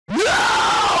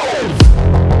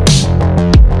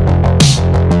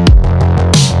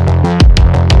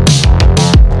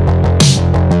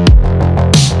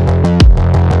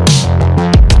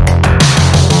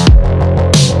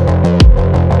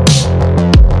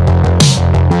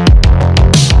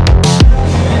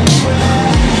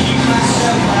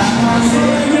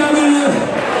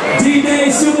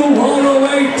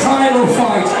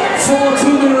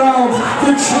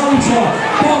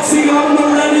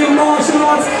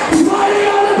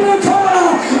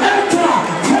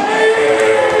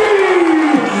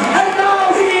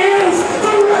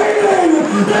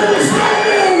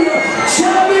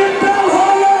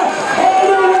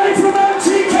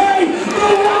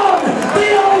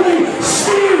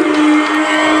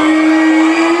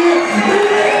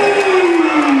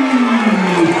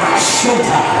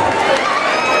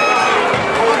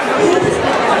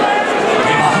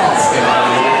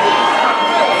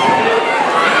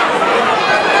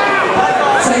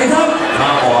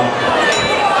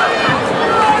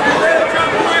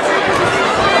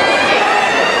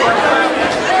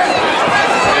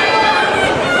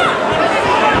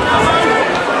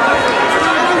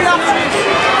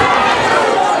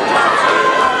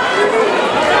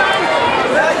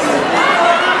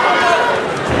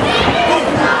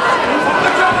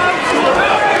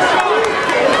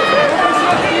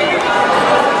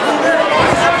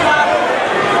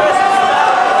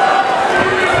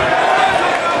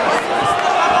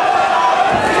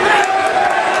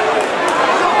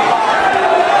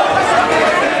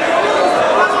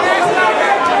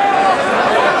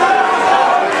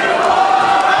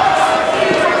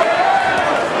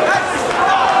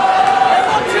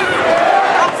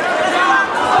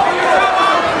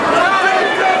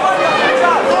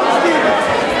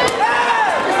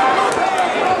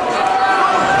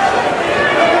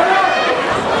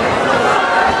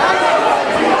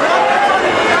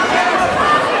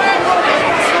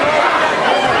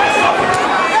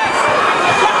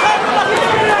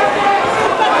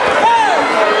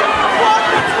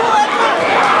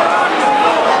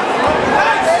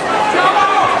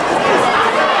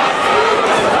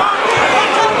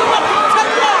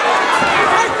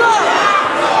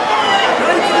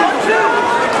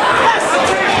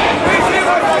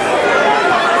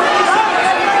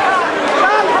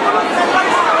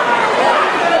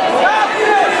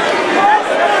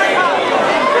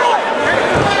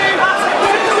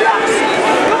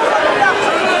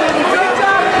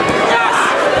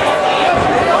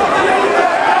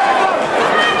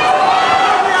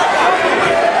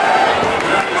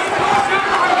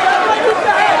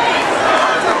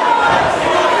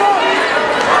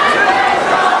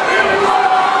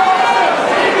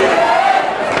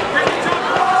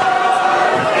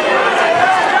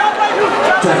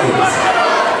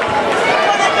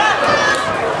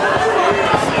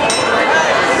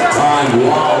And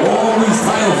wow, all these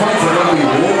title fights are going to be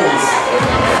wars.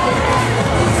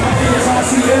 Yes, I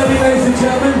see early, ladies and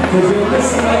gentlemen, because you're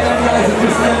listening like that, guys, and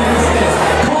just learning this.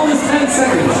 Call this 10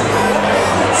 seconds.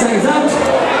 Seconds out.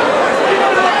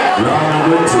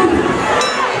 Round number 2.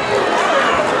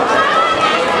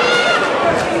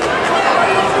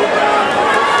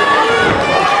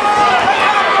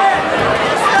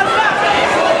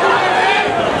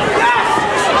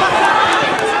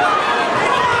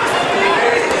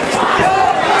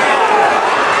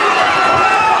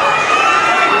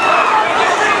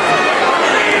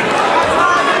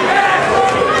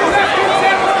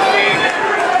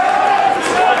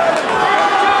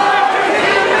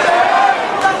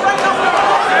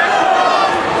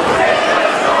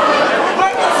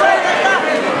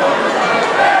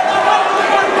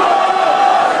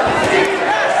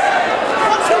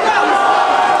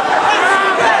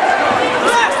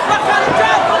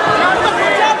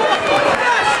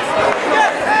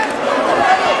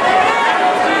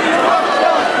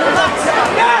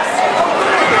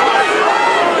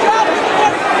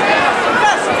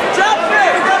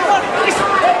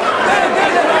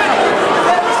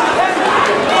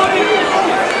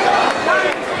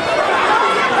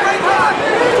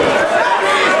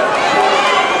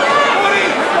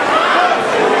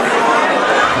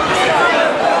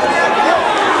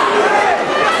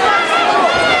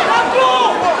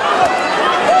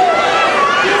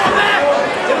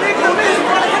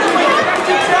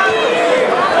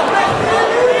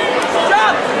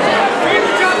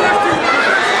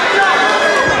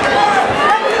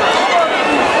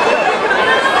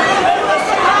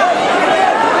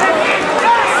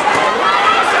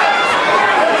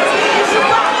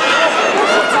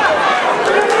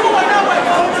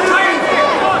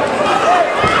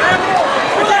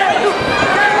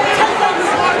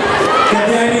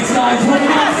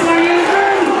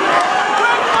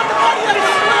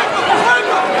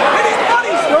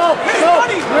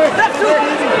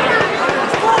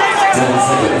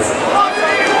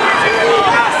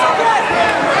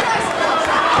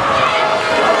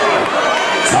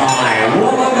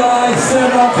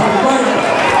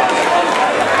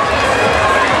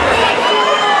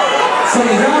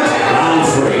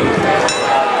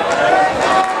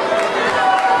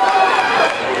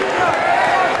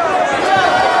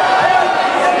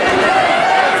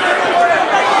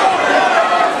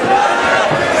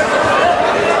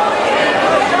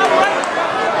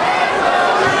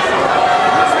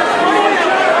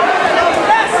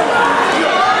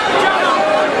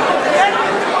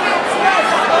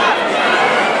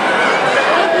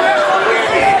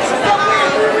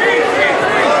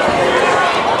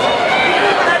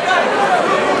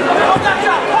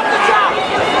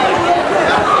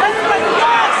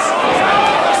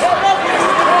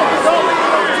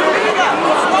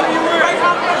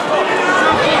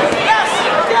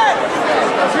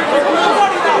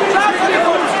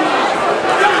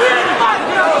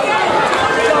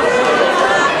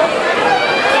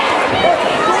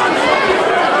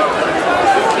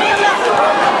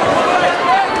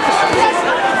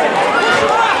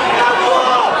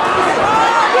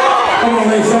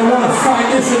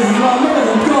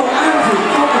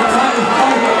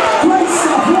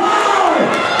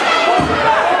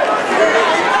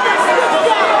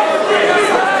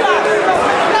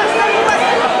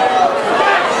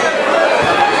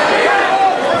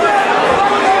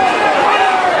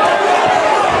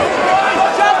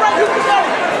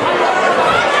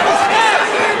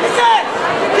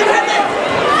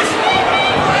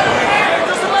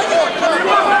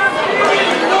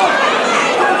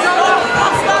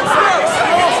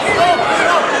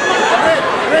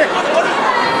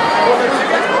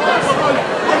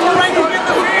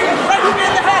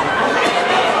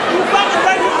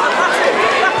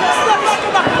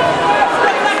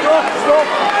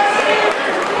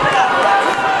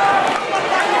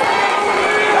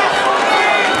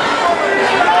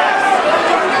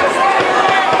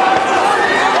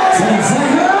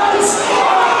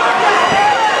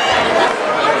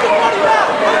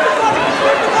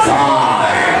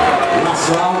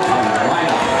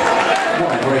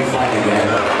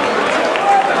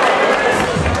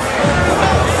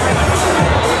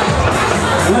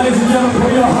 Ladies and gentlemen,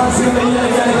 put your hands together yet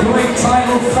again. A great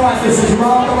title fight. This is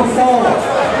round number 4.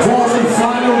 Towards the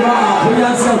final round. Put your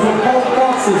hands together for both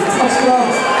boxers. Touch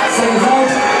gloves. Seconds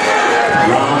out.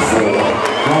 Round 4.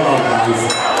 Well done,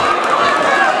 guys.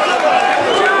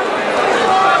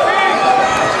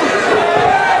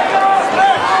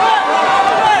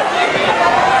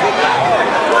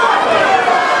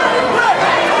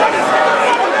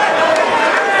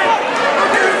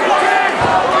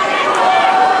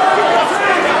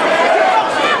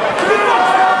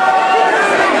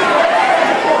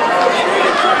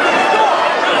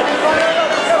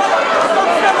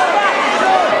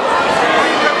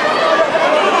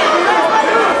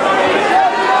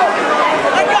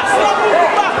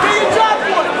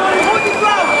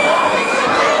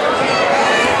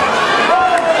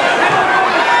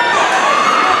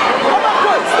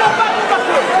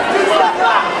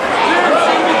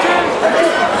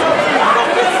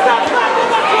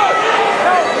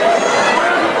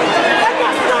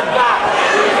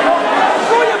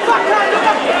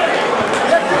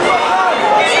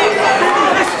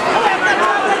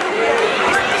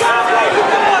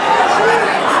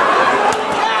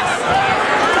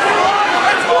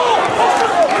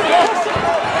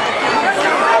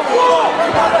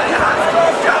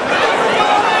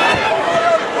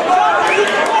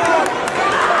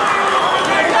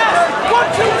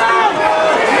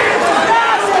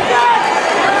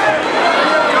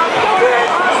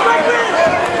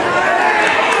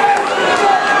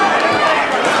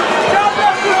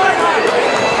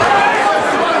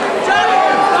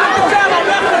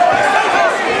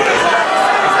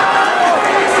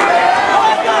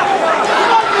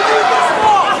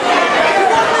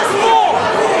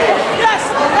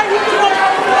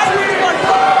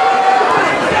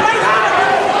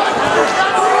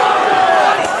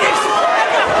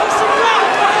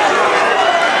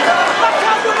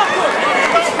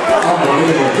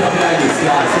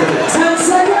 guys. 10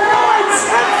 seconds!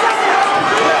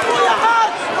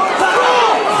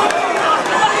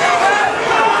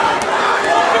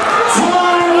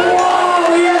 Time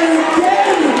wall yet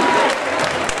again!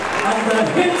 And the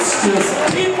hits just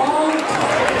keep on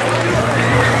coming.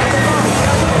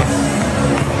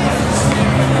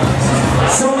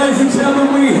 So ladies and gentlemen,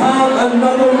 we have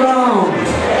another round.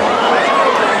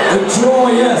 A draw,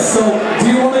 yes. So do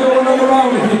you want to go another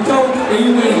round? If you don't, he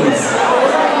wins.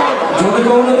 Do you want to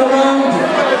go another round?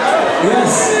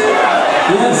 Yes.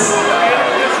 Yes.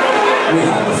 We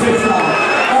have the 5th round.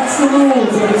 That's the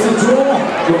rules. If it's a draw,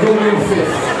 we're going in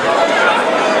 5th.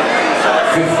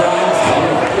 5th round,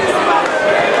 coming up.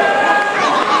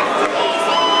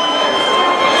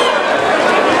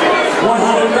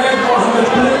 100 red, 100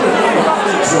 blue, and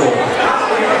 100 draw.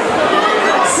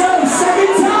 So,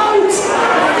 seconds out!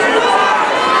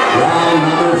 Round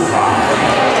number 5.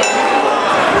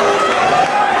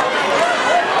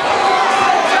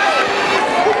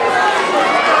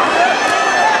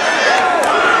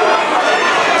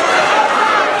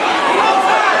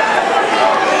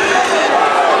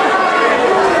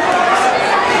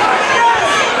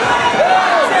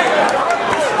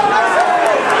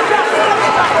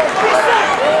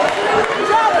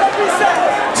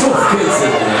 Tough kids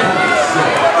in there.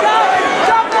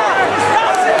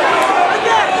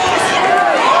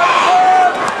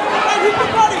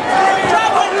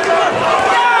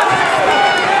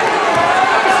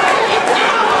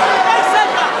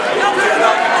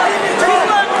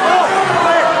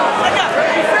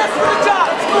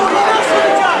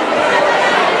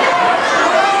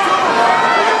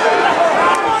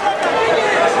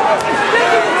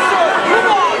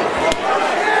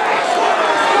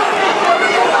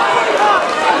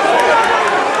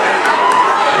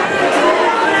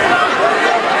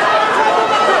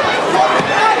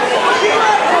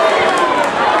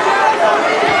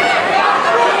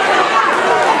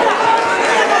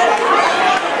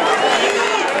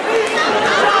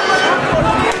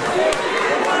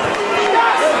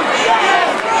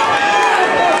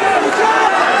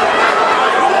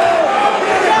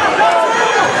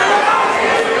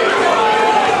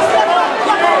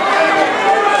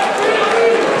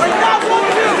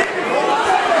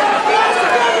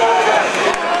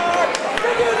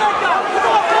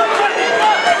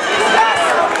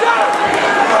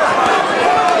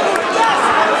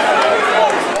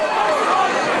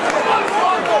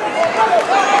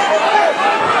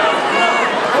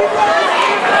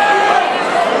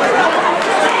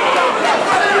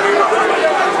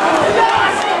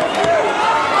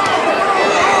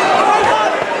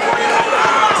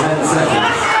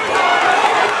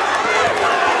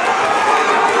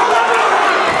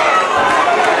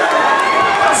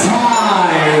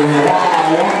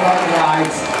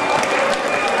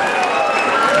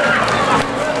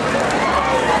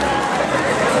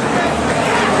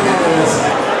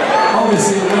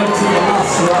 Obviously it went to the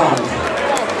last round.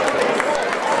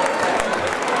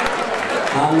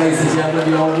 And ladies and gentlemen,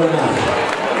 your winner.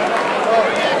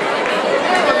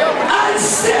 And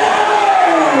still,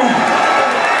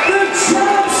 the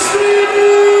champ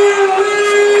Stevie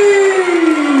Lee!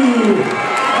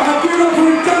 And give it up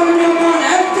for government man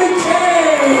Edga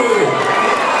Kay!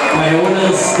 My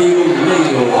winner Stevie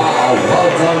Lee. Wow, well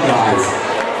done guys.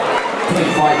 Big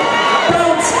fight.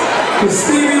 Belt for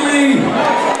Stevie Lee.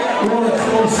 What a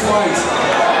close fight.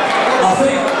 I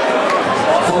think,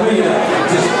 for me,